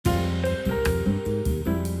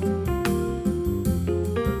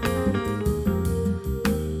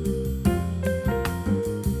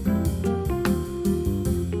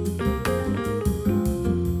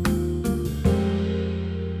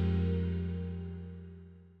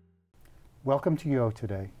Welcome to UO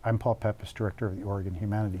Today. I'm Paul Peppis, Director of the Oregon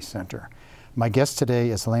Humanities Center. My guest today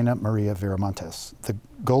is Elena Maria Viramontes, the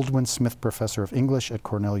Goldwin Smith Professor of English at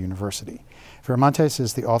Cornell University. Viramontes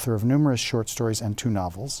is the author of numerous short stories and 2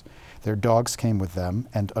 novels, Their Dogs Came With Them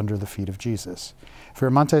and Under the Feet of Jesus.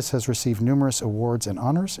 Viramontes has received numerous awards and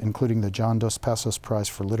honors, including the John Dos Passos Prize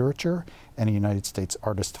for Literature and a United States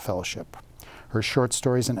Artist Fellowship. Her short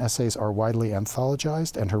stories and essays are widely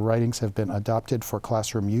anthologized, and her writings have been adopted for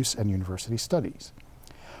classroom use and university studies.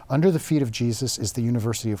 Under the Feet of Jesus is the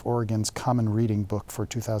University of Oregon's Common Reading book for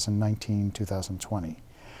 2019-2020.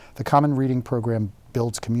 The Common Reading program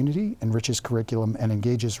builds community, enriches curriculum, and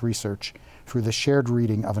engages research through the shared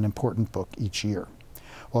reading of an important book each year.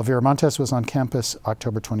 While Viramontes was on campus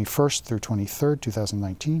October 21st through 23rd,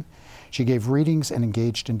 2019, she gave readings and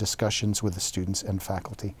engaged in discussions with the students and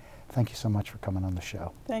faculty. Thank you so much for coming on the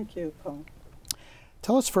show. Thank you, Paul.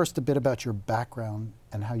 Tell us first a bit about your background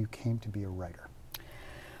and how you came to be a writer.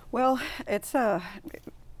 Well, it's a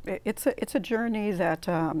journey that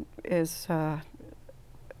is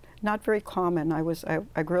not very common. I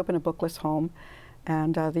grew up in a bookless home,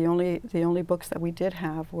 and the only books that we did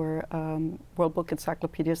have were World Book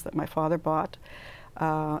encyclopedias that my father bought,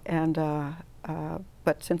 but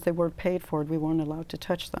since they weren't paid for, we weren't allowed to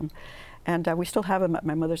touch them. And we still have them at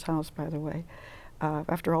my mother's house, by the way,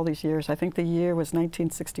 after all these years. I think the year was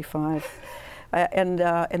 1965. And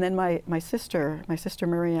then my sister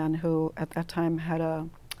Marianne, who at that time had a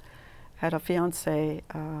fiancé,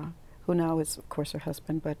 who now is, of course, her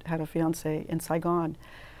husband, but had a fiancé in Saigon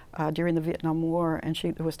during the Vietnam War, and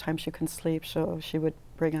there was times she couldn't sleep, so she would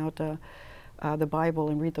bring out the Bible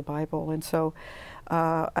and read the Bible. And so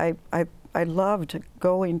I loved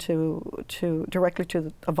going directly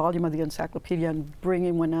to a volume of the encyclopedia and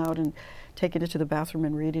bringing one out and taking it to the bathroom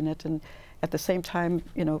and reading it, and at the same time,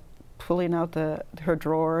 pulling out her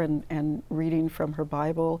drawer and reading from her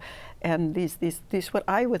Bible, and these what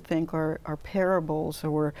I would think are parables,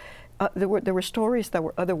 or there were stories that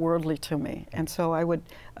were otherworldly to me, and so I would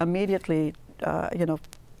immediately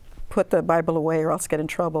put the Bible away or else get in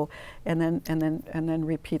trouble, and then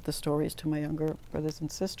repeat the stories to my younger brothers and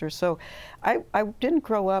sisters. So I didn't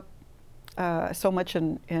grow up so much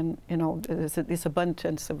in this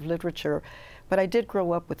abundance of literature, but I did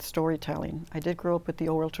grow up with storytelling. I did grow up with the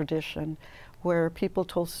oral tradition, where people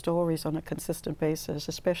told stories on a consistent basis,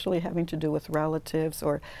 especially having to do with relatives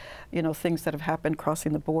or, things that have happened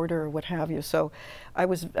crossing the border or what have you. So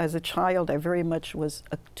as a child, I very much was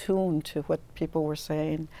attuned to what people were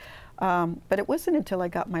saying. But it wasn't until I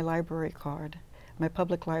got my library card, my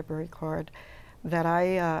public library card, that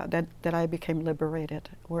I became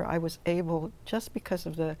liberated, where I was able, just because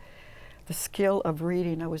of the skill of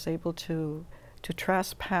reading, I was able to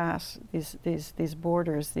trespass these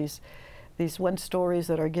borders, these one stories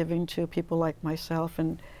that are given to people like myself,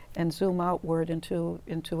 and zoom outward into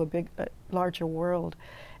a larger world.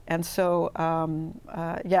 And so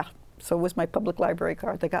so it was my public library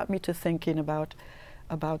card that got me to thinking about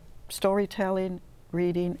storytelling,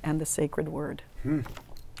 reading, and the sacred word.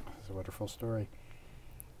 That's a wonderful story.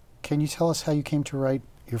 Can you tell us how you came to write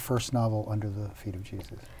your first novel, Under the Feet of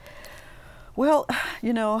Jesus? Well,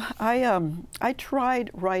 I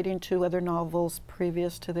tried writing 2 other novels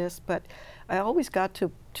previous to this, but I always got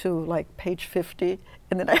to like page 50,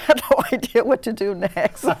 and then I had no idea what to do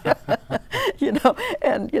next. Go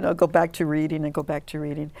back to reading and go back to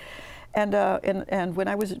reading. And when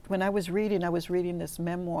I was reading this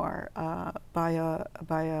memoir by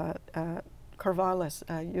Corvallis,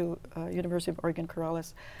 University of Oregon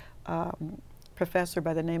Corvallis professor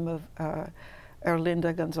by the name of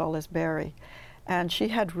Erlinda Gonzalez Berry, and she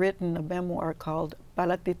had written a memoir called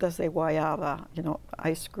Palatitas de Guayaba,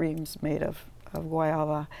 ice creams made of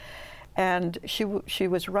guayaba. And she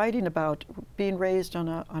was writing about being raised on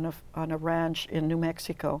a ranch in New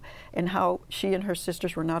Mexico, and how she and her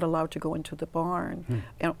sisters were not allowed to go into the barn,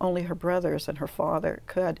 and only her brothers and her father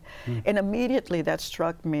could. And immediately that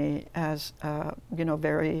struck me as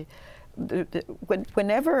very.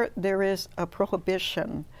 Whenever there is a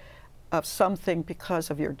prohibition of something because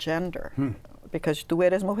of your gender, because tú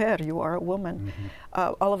eres mujer, you are a woman,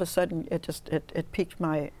 all of a sudden it piqued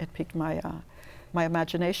my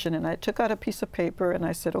imagination, and I took out a piece of paper and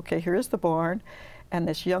I said, okay, here is the barn, and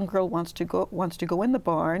this young girl wants to go in the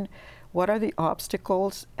barn. What are the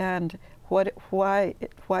obstacles, and why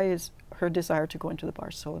is her desire to go into the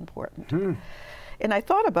barn so important? And I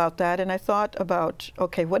thought about that, and I thought about,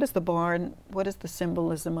 okay, what is the barn? What is the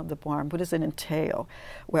symbolism of the barn? What does it entail?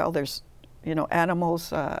 Well, there's,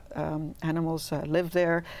 animals live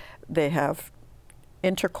there. They have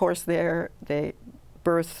intercourse there. They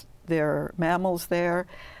birth they're mammals there,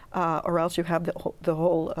 or else you have the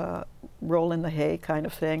whole roll in the hay kind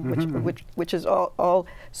of thing, which is all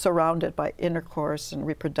surrounded by intercourse and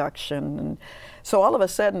reproduction. And so all of a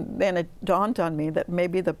sudden, then it dawned on me that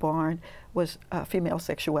maybe the barn was female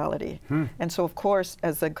sexuality. And so, of course,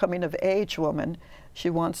 as a coming of age woman, she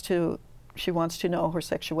wants to know her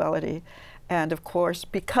sexuality. And of course,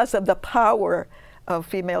 because of the power of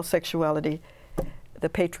female sexuality, the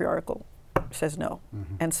patriarchal says no.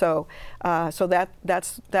 And so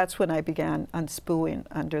that's when I began unspooing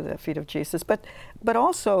Under the Feet of Jesus. But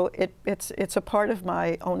also it's a part of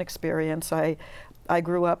my own experience. I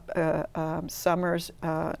grew up summers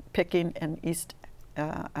picking in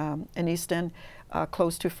Easton,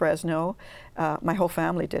 close to Fresno. My whole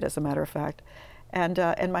family did, as a matter of fact. And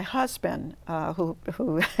my husband, who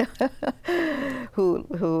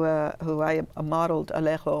I modeled,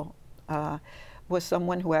 Alejo, was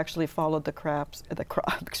someone who actually followed the crops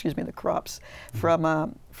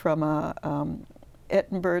from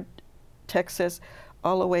Edinburgh, Texas,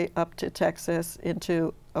 all the way up to Texas,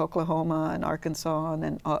 into Oklahoma and Arkansas, and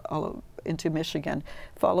then all into Michigan,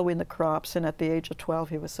 following the crops. And at the age of 12,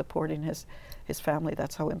 he was supporting his family.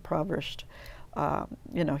 That's how impoverished,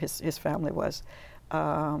 his family was.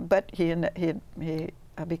 But he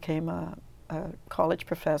became a college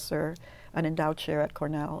professor, an endowed chair at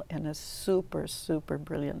Cornell, and a super, super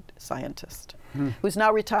brilliant scientist who's now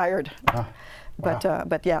retired.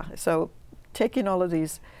 But yeah, so taking all of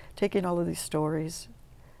these stories,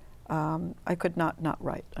 I could not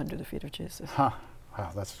write Under the Feet of Jesus. Wow,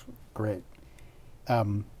 that's great.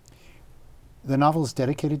 The novel is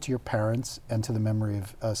dedicated to your parents and to the memory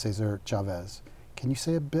of Cesar Chavez. Can you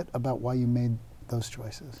say a bit about why you made those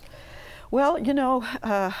choices? Well,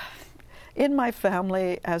 in my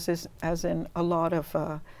family, as in a lot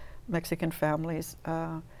of Mexican families,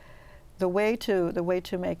 the way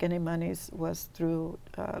to make any monies was through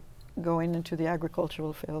going into the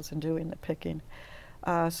agricultural fields and doing the picking.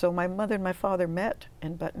 So my mother and my father met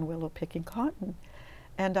in Buttonwillow picking cotton,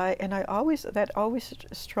 and that always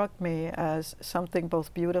struck me as something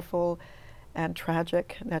both beautiful and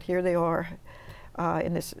tragic. That here they are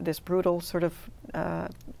in this brutal sort of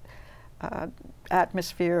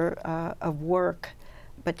atmosphere of work,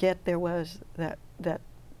 but yet there was that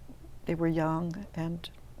they were young and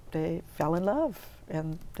they fell in love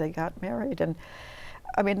and they got married. And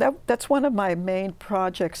I mean that's one of my main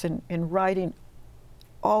projects in writing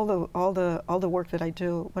all the work that I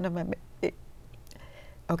do. One of my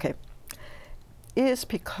is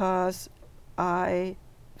because I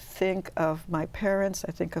think of my parents,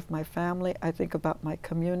 I think of my family, I think about my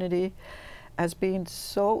community as being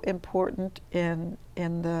so important in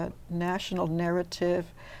the national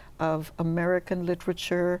narrative of American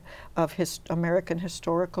literature, of American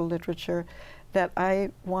historical literature, that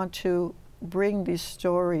I want to bring these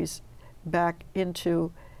stories back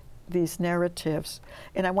into these narratives.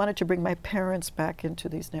 And I wanted to bring my parents back into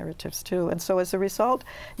these narratives too. And so as a result,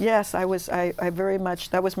 yes, I very much,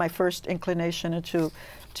 that was my first inclination to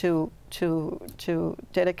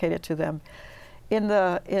dedicate it to them.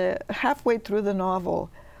 Halfway through the novel,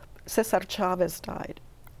 Cesar Chavez died.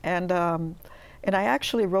 And I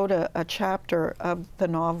actually wrote a chapter of the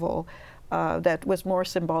novel that was more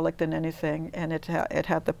symbolic than anything, and it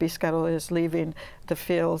had the Piscadores leaving the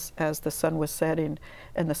fields as the sun was setting,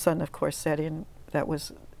 and the sun, of course, setting. That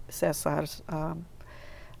was Cesar's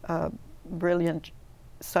brilliant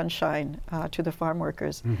sunshine to the farm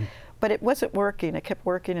workers. But it wasn't working. It kept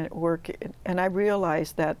working and working, and I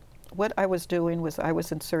realized that what I was doing was I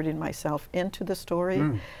was inserting myself into the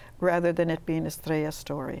story rather than it being Estrella's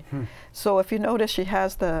story. So if you notice, she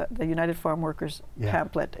has the United Farm Workers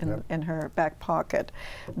pamphlet in her back pocket,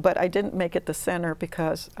 but I didn't make it the center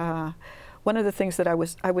because one of the things that I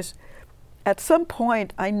was at some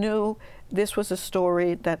point I knew this was a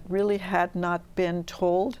story that really had not been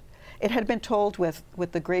told. It had been told with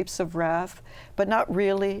the Grapes of Wrath, but not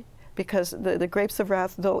really, because the Grapes of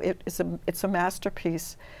Wrath, though it's a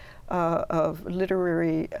masterpiece of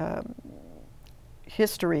literary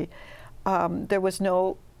history, there was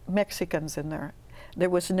no Mexicans in there. There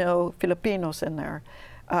was no Filipinos in there.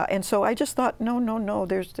 And so I just thought, no,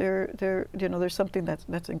 there's something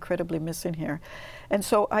that's incredibly missing here. And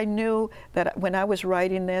so I knew that when I was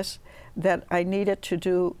writing this, that I needed to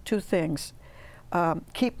do two things.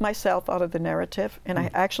 Keep myself out of the narrative, and I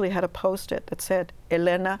actually had a post-it that said,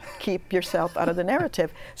 Elena, keep yourself out of the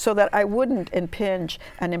narrative, so that I wouldn't impinge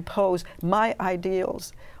and impose my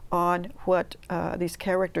ideals on what these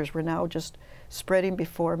characters were now just spreading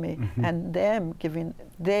before me, and giving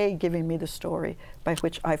me the story by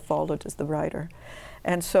which I followed as the writer.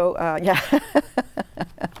 And so, yeah.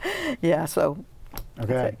 Yeah, so.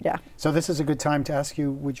 Okay. Yeah. So this is a good time to ask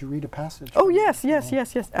you, would you read a passage? Oh, yes,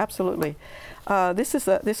 absolutely. This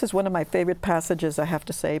is one of my favorite passages, I have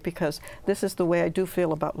to say, because this is the way I do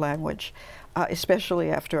feel about language, especially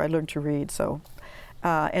after I learned to read. So,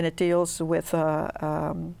 and it deals with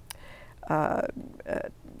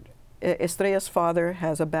Estrella's father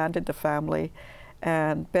has abandoned the family,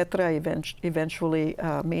 and Petra eventually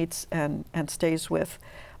meets and stays with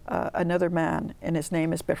another man, and his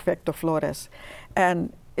name is Perfecto Flores.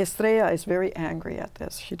 And Estrella is very angry at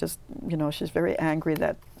this. She just, she's very angry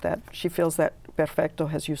that she feels that Perfecto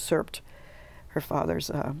has usurped her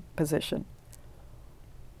father's position.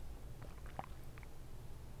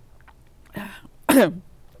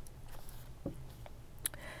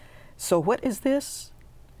 So what is this?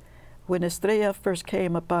 When Estrella first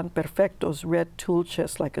came upon Perfecto's red tool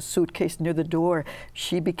chest like a suitcase near the door,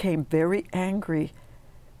 she became very angry.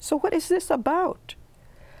 So what is this about?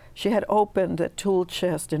 She had opened the tool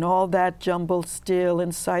chest, and all that jumbled steel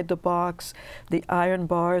inside the box, the iron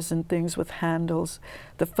bars and things with handles,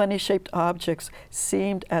 the funny-shaped objects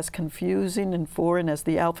seemed as confusing and foreign as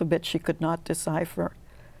the alphabet she could not decipher.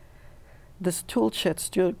 This tool chest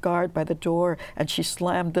stood guard by the door, and she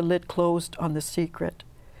slammed the lid closed on the secret.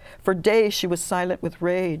 For days she was silent with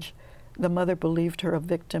rage. The mother believed her a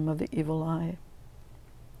victim of the evil eye.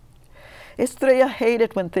 Estrella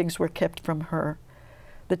hated when things were kept from her.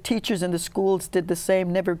 The teachers in the schools did the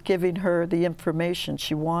same, never giving her the information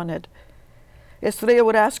she wanted. Estrella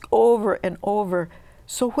would ask over and over,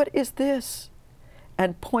 "So what is this?"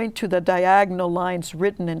 and point to the diagonal lines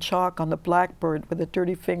written in chalk on the blackboard with a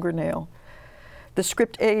dirty fingernail. The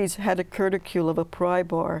script A's had a curticule of a pry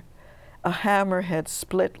bar, a hammerhead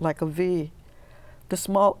split like a V. The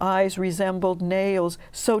small eyes resembled nails,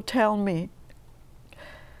 "So tell me."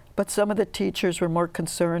 But some of the teachers were more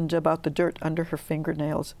concerned about the dirt under her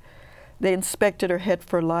fingernails. They inspected her head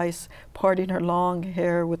for lice, parting her long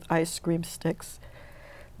hair with ice cream sticks.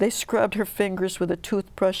 They scrubbed her fingers with a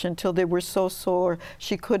toothbrush until they were so sore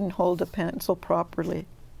she couldn't hold a pencil properly.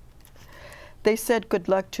 They said good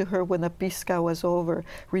luck to her when the pizca was over,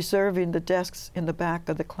 reserving the desks in the back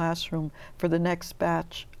of the classroom for the next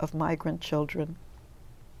batch of migrant children.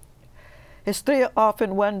 Estrella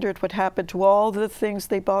often wondered what happened to all the things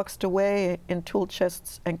they boxed away in tool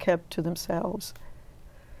chests and kept to themselves.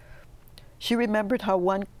 She remembered how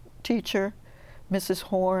one teacher, Mrs.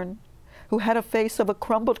 Horn, who had a face of a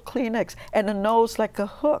crumbled Kleenex and a nose like a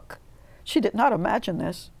hook, she did not imagine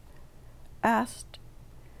this, asked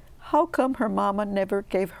how come her mama never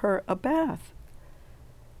gave her a bath.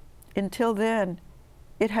 Until then,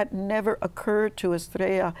 it had never occurred to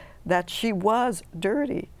Estrella that she was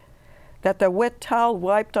dirty, that the wet towel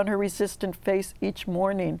wiped on her resistant face each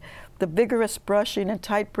morning, the vigorous brushing and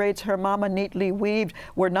tight braids her mama neatly weaved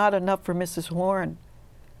were not enough for Mrs. Horn.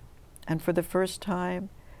 And for the first time,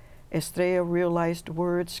 Estrella realized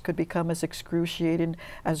words could become as excruciating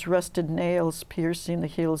as rusted nails piercing the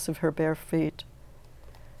heels of her bare feet.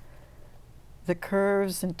 The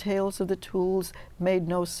curves and tails of the tools made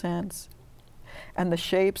no sense, and the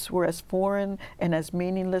shapes were as foreign and as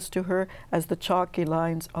meaningless to her as the chalky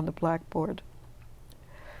lines on the blackboard.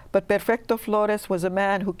 But Perfecto Flores was a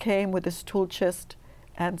man who came with his tool chest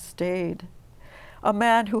and stayed. A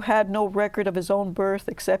man who had no record of his own birth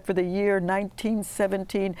except for the year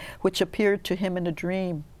 1917, which appeared to him in a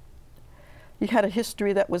dream. He had a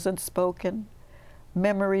history that was unspoken,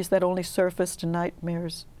 memories that only surfaced in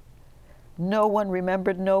nightmares. No one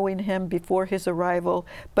remembered knowing him before his arrival,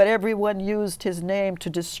 but everyone used his name to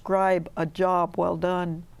describe a job well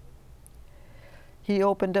done. He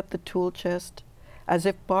opened up the tool chest, as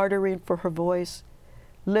if bartering for her voice,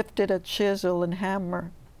 lifted a chisel and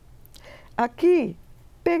hammer. Aquí,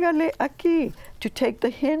 pégale aquí, to take the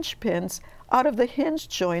hinge pins out of the hinge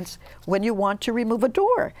joints when you want to remove a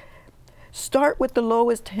door. Start with the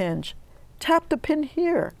lowest hinge. Tap the pin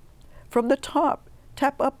here. From the top,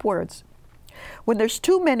 tap upwards. When there's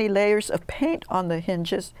too many layers of paint on the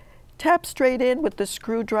hinges, tap straight in with the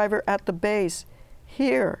screwdriver at the base,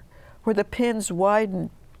 here, where the pins widen.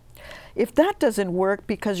 If that doesn't work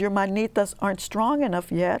because your manitas aren't strong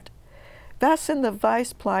enough yet, fasten the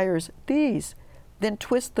vice pliers, these, then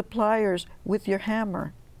twist the pliers with your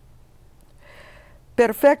hammer.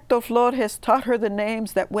 Perfecto Flores taught her the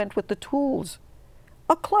names that went with the tools.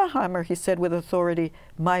 A clawhammer, he said with authority,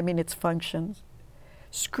 miming its functions.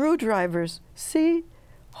 Screwdrivers, see,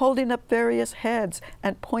 holding up various heads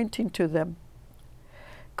and pointing to them.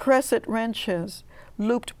 Crescent wrenches,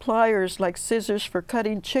 looped pliers like scissors for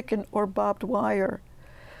cutting chicken or bobbed wire.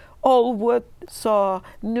 old wood saw,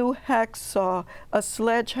 new hacksaw, a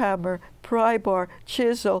sledgehammer, pry bar,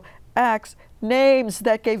 chisel, axe, names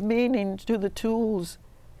that gave meaning to the tools.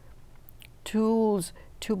 Tools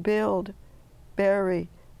to build, bury,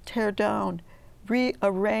 tear down,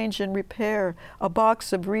 rearrange and repair, a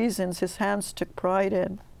box of reasons his hands took pride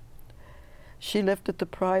in. She lifted the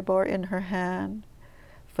pry bar in her hand,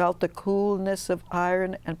 felt the coolness of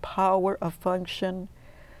iron and power of function,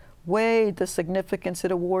 weighed the significance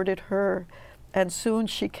it awarded her, and soon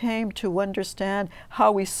she came to understand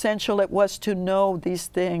how essential it was to know these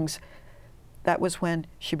things. That was when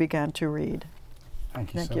she began to read.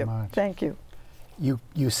 Thank you so much. Thank you.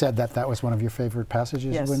 You said that was one of your favorite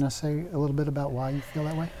passages. Yes. You want to say a little bit about why you feel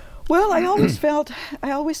that way? Well, I always felt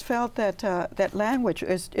that that language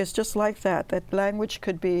is just like that. That language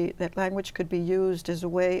could be used as a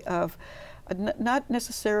way of not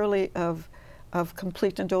necessarily of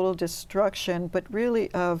complete and total destruction, but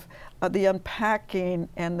really of the unpacking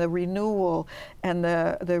and the renewal and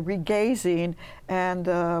the regazing and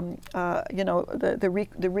the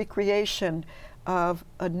recreation of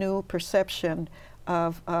a new perception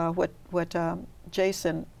of what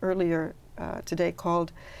Jason earlier today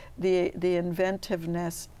called the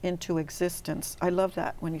inventiveness into existence. I love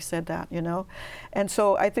that when he said that, And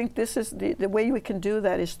so I think this is the way we can do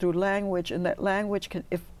that is through language, and that language can,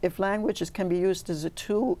 if languages can be used as a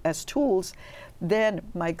tool, as tools, then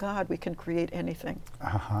my God, we can create anything.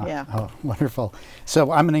 Uh-huh. Yeah. Oh, wonderful.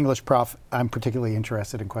 So I'm an English prof. I'm particularly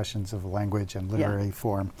interested in questions of language and literary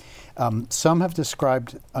form. Some have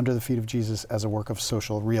described Under the Feet of Jesus as a work of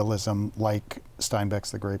social realism, like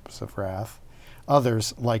Steinbeck's The Grapes of Wrath.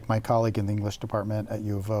 Others, like my colleague in the English department at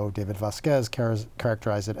U of O, David Vasquez,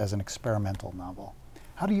 characterize it as an experimental novel.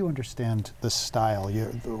 How do you understand the style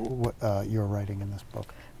you're writing in this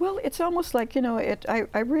book? Well, it's almost like,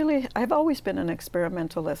 I've always been an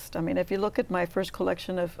experimentalist. I mean, if you look at my first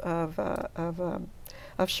collection of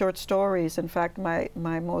short stories, in fact,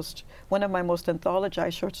 one of my most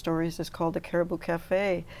anthologized short stories is called The Caribou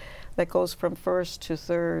Cafe, that goes from first to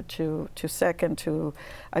third to second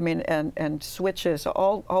and switches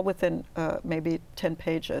all within maybe 10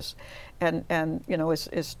 pages, and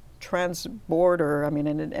is trans-border.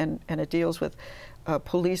 And it deals with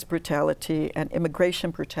police brutality and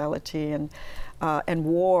immigration brutality and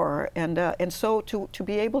war, and so to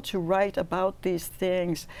be able to write about these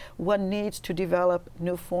things, one needs to develop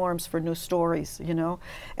new forms for new stories,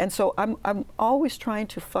 And so I'm always trying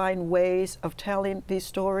to find ways of telling these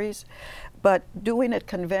stories, but doing it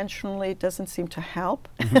conventionally doesn't seem to help.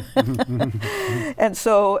 And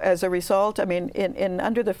so as a result, in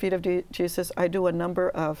Under the Feet of Jesus, I do a number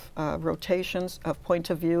of rotations of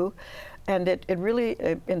point of view. And it really,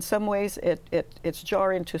 in some ways, it's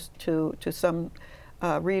jarring to some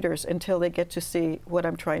readers until they get to see what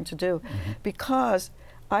I'm trying to do. Mm-hmm. Because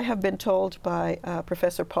I have been told by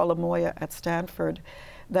Professor Paula Moya at Stanford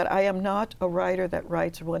that I am not a writer that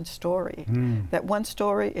writes one story, that one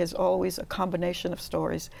story is always a combination of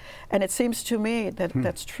stories. And it seems to me that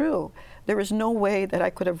that's true. There is no way that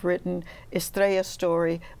I could have written Estrella's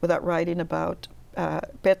story without writing about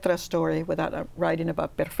Petra's story, without writing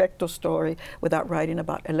about Perfecto's story, without writing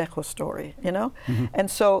about Alejo's story,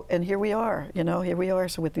 Mm-hmm. And here we are,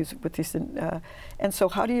 So with these, and so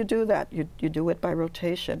how do you do that? You do it by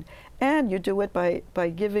rotation, and you do it by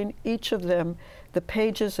giving each of them the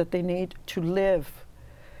pages that they need to live,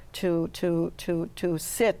 to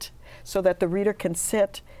sit, so that the reader can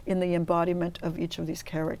sit in the embodiment of each of these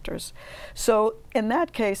characters. So in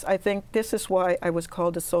that case, I think this is why I was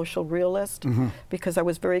called a social realist, mm-hmm. because I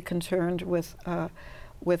was very concerned with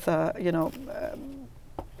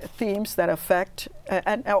themes that affect,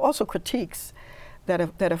 and also critiques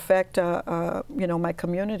that affect, my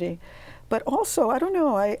community. But also, I don't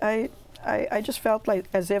know, I just felt like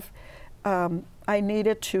as if I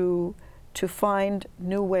needed to find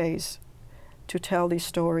new ways to tell these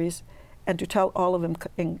stories, and to tell all of them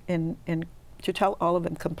to tell all of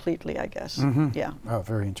them completely, I guess. Mm-hmm. Yeah. Oh,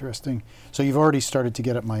 very interesting. So you've already started to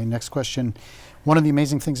get at my next question. One of the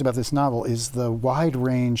amazing things about this novel is the wide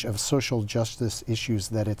range of social justice issues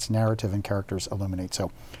that its narrative and characters illuminate.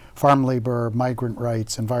 So farm labor, migrant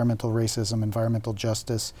rights, environmental racism, environmental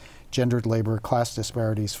justice, gendered labor, class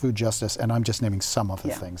disparities, food justice, and I'm just naming some of the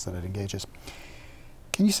things that it engages.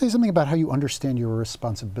 Can you say something about how you understand your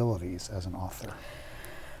responsibilities as an author?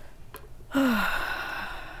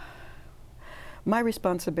 My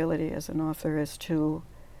responsibility as an author is to,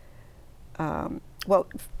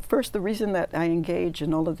 first, the reason that I engage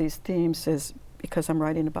in all of these themes is because I'm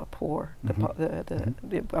writing about poor.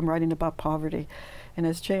 Mm-hmm. I'm writing about poverty, and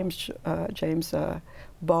as James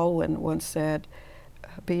Baldwin once said,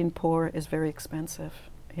 being poor is very expensive,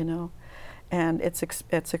 you know, and it's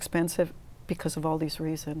expensive because of all these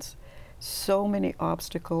reasons. So many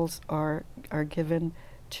obstacles are given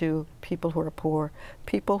to people who are poor,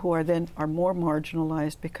 people who are then are more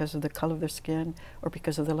marginalized because of the color of their skin or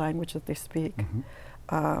because of the language that they speak.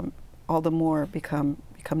 Mm-hmm. All the more become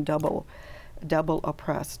double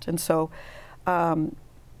oppressed. And so, I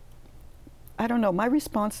don't know. My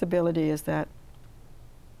responsibility is that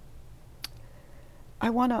I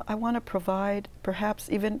wanna provide, perhaps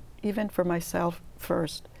even for myself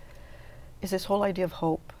first, is this whole idea of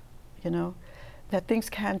hope, you know, that things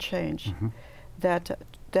can change, Mm-hmm.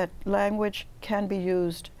 that language can be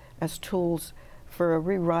used as tools for a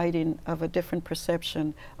rewriting of a different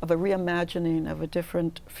perception, of a reimagining of a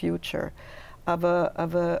different future, of a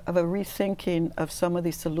rethinking of some of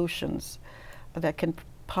these solutions that can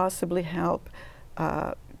possibly help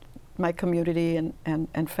my community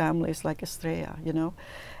and families like Estrella, you know.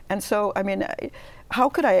 And so, I mean, how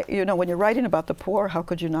could I, you know, when you're writing about the poor, how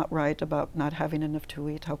could you not write about not having enough to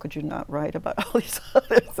eat? How could you not write about all these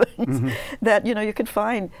other things Mm-hmm. that, you know, you can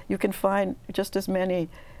find just as many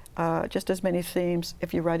themes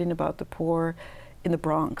if you're writing about the poor in the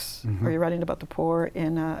Bronx, Mm-hmm. or you're writing about the poor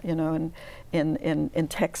in, you know, in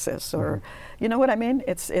Texas, or, Mm-hmm. you know what I mean?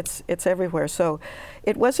 It's everywhere. So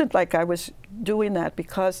it wasn't like I was doing that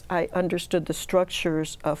because I understood the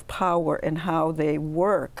structures of power and how they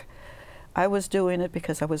work. I was doing it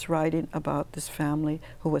because I was writing about this family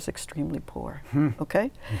who was extremely poor.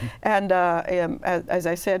 Okay, Mm-hmm. and as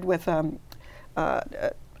I said, with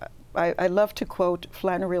I love to quote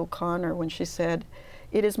Flannery O'Connor when she said,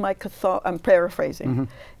 "It is my I'm paraphrasing. Mm-hmm.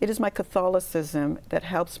 It is my Catholicism that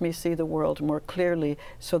helps me see the world more clearly,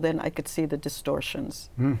 so then I could see the distortions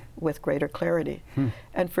with greater clarity."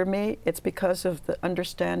 And for me, it's because of the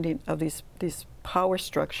understanding of these power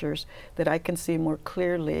structures that I can see more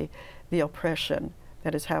clearly the oppression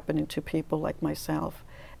that is happening to people like myself.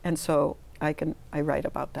 And so I write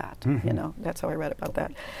about that. Mm-hmm. You know, that's how I write about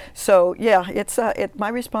that. So yeah, it's my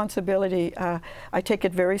responsibility. I take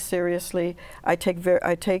it very seriously. I take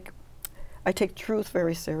truth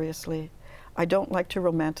very seriously. I don't like to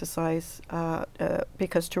romanticize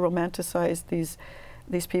because to romanticize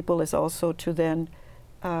these people is also to then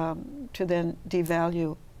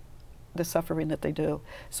devalue the suffering that they do.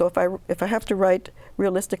 So if I have to write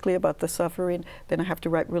realistically about the suffering, then I have to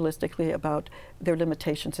write realistically about their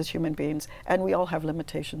limitations as human beings, and we all have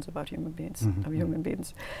limitations about human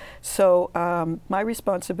beings. So my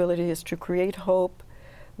responsibility is to create hope,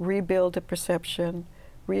 rebuild a perception,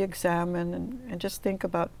 re-examine, and just think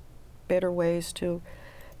about better ways to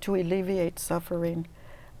alleviate suffering,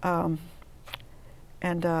 and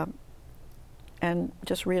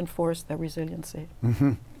just reinforce their resiliency.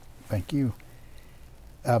 Mm-hmm. Thank you.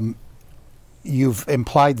 You've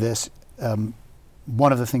implied this.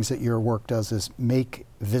 One of the things that your work does is make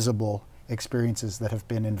visible experiences that have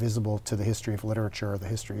been invisible to the history of literature or the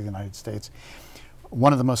history of the United States.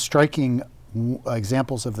 One of the most striking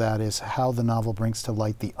examples of that is how the novel brings to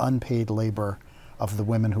light the unpaid labor of the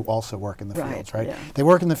women who also work in the fields, right? Yeah. They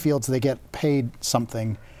work in the fields, they get paid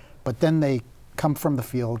something, but then they come from the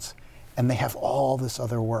fields and they have all this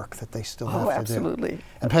other work that they still have to absolutely. do.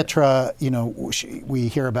 And Petra, you know, we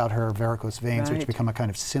hear about her varicose veins, which Right. become a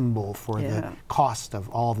kind of symbol for the Yeah. cost of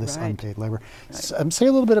all this Right. unpaid labor. Right. Say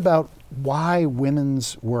a little bit about why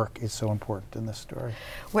women's work is so important in this story.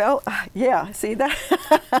 Well, yeah, see that,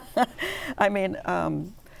 I mean,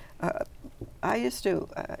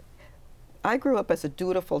 I grew up as a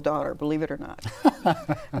dutiful daughter, believe it or not.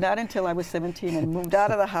 Not until I was 17 and moved out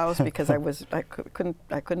of the house because I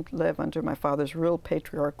couldn't live under my father's real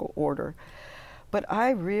patriarchal order. But I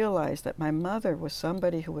realized that my mother was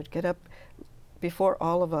somebody who would get up before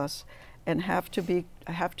all of us and have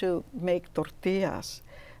to make tortillas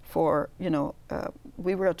for, you know,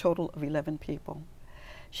 we were a total of 11 people.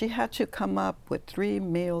 She had to come up with 3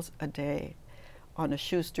 meals a day on a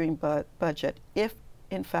shoestring budget, if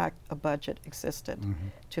in fact a budget existed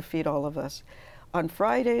to feed all of us. On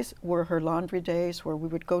Fridays were her laundry days where we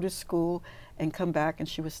would go to school and come back and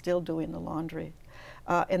she was still doing the laundry.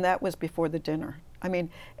 And that was before the dinner. I mean,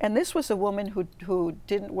 and this was a woman who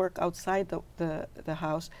didn't work outside the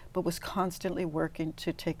house, but was constantly working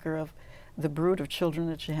to take care of the brood of children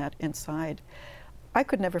that she had inside. I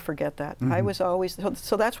could never forget that. I was always,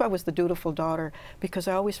 so that's why I was the dutiful daughter, because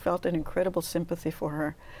I always felt an incredible sympathy for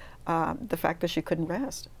her. The fact that she couldn't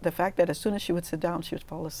rest, the fact that as soon as she would sit down, she would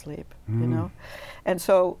fall asleep, you know? And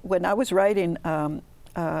so when I was writing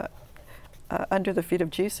Under the Feet of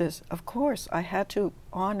Jesus, of course, I had to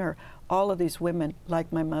honor all of these women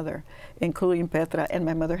like my mother, including Petra, and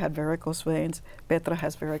my mother had varicose veins. Petra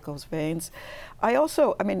has varicose veins. I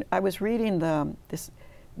was reading this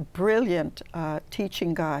brilliant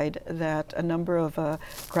teaching guide that a number of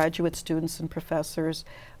graduate students and professors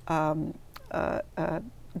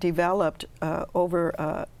developed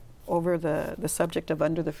over the subject of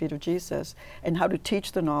Under the Feet of Jesus and how to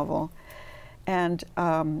teach the novel. And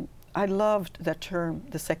I loved that term,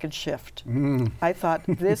 the second shift. I thought,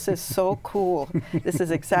 this is so cool. This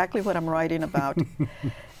is exactly what I'm writing about.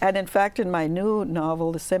 And in fact, in my new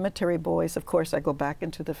novel, The Cemetery Boys, of course, I go back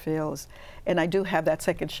into the fields. And I do have that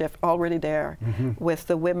second shift already there with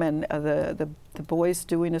the women, the boys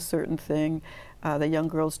doing a certain thing, the young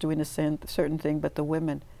girls doing a certain thing, but the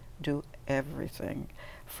women do everything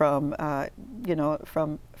from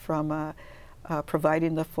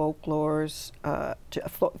providing the folklores,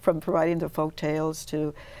 from providing the folk tales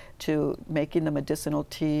to making the medicinal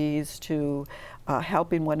teas, to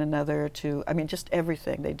helping one another, just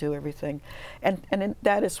everything. They do everything. And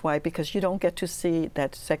that is why, because you don't get to see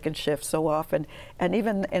that second shift so often. And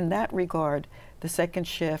even in that regard, the second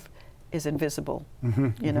shift is invisible,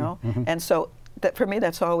 you know? And so that for me,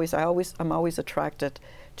 I'm always attracted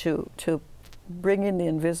to bringing the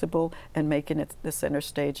invisible and making it the center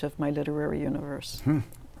stage of my literary universe.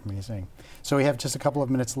 Amazing. So we have just a couple of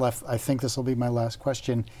minutes left. I think this will be my last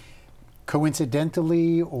question.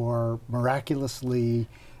 Coincidentally or miraculously,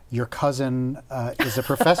 your cousin is a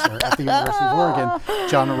professor at the University of Oregon,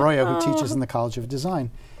 John Arroyo, who teaches in the College of Design.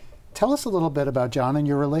 Tell us a little bit about John and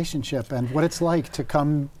your relationship and what it's like to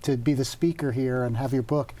come to be the speaker here and have your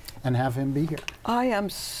book and have him be here. I am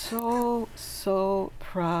so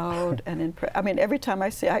proud and impressed. I mean, every time I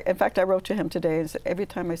see, in fact, I wrote to him today and said, every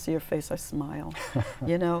time I see your face, I smile,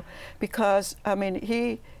 you know, because, I mean,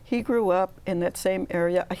 he grew up in that same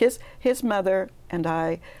area. His mother and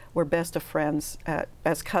I were best of friends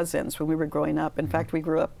as cousins when we were growing up. In fact, we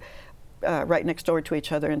grew up right next door to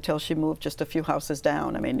each other until she moved just a few houses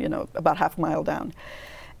down. I mean, you know, about half a mile down.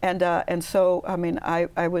 And so, I mean, I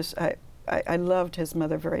loved his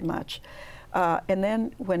mother very much. And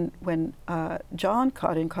then when John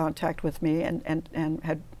got in contact with me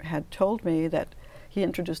and had told me that he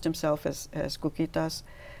introduced himself as Cuquita's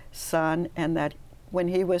son, and that when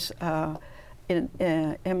he was in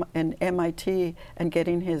MIT and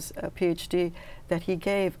getting his PhD, that he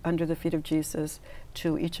gave Under the Feet of Jesus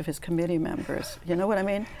to each of his committee members. You know what I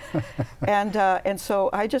mean? And so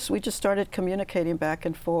we just started communicating back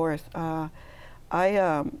and forth. I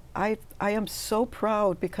am so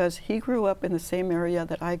proud because he grew up in the same area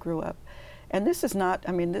that I grew up. And this is not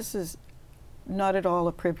at all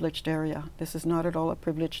a privileged area. This is not at all a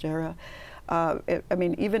privileged area. I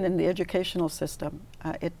mean, even in the educational system,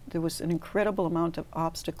 there was an incredible amount of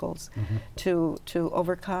obstacles to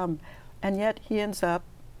overcome. And yet he ends up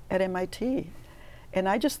at MIT. And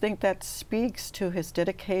I just think that speaks to his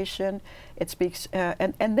dedication. It speaks,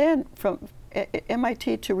 and then from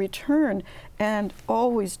MIT to return and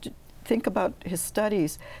always think about his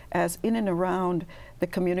studies as in and around the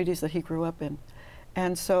communities that he grew up in.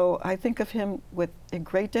 And so I think of him with a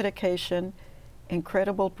great dedication,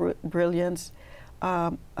 incredible brilliance,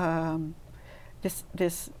 this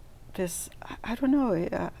I don't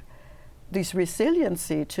know, this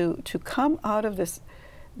resiliency to come out of this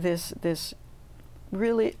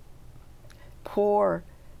really poor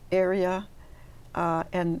area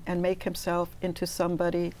and make himself into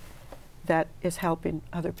somebody that is helping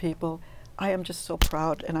other people. I am just so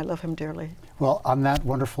proud, and I love him dearly. Well, on that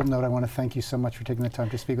wonderful note, I want to thank you so much for taking the time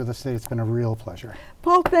to speak with us today. It's been a real pleasure.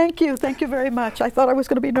 Paul, thank you. Thank you very much. I thought I was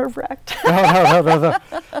going to be nerve-wracked. No.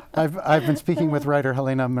 I've been speaking with writer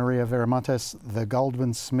Helena Maria Viramontes, the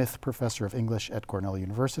Goldwin Smith Professor of English at Cornell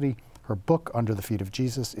University. Her book, Under the Feet of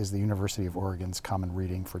Jesus, is the University of Oregon's Common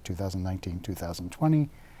Reading for 2019-2020.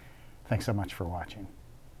 Thanks so much for watching.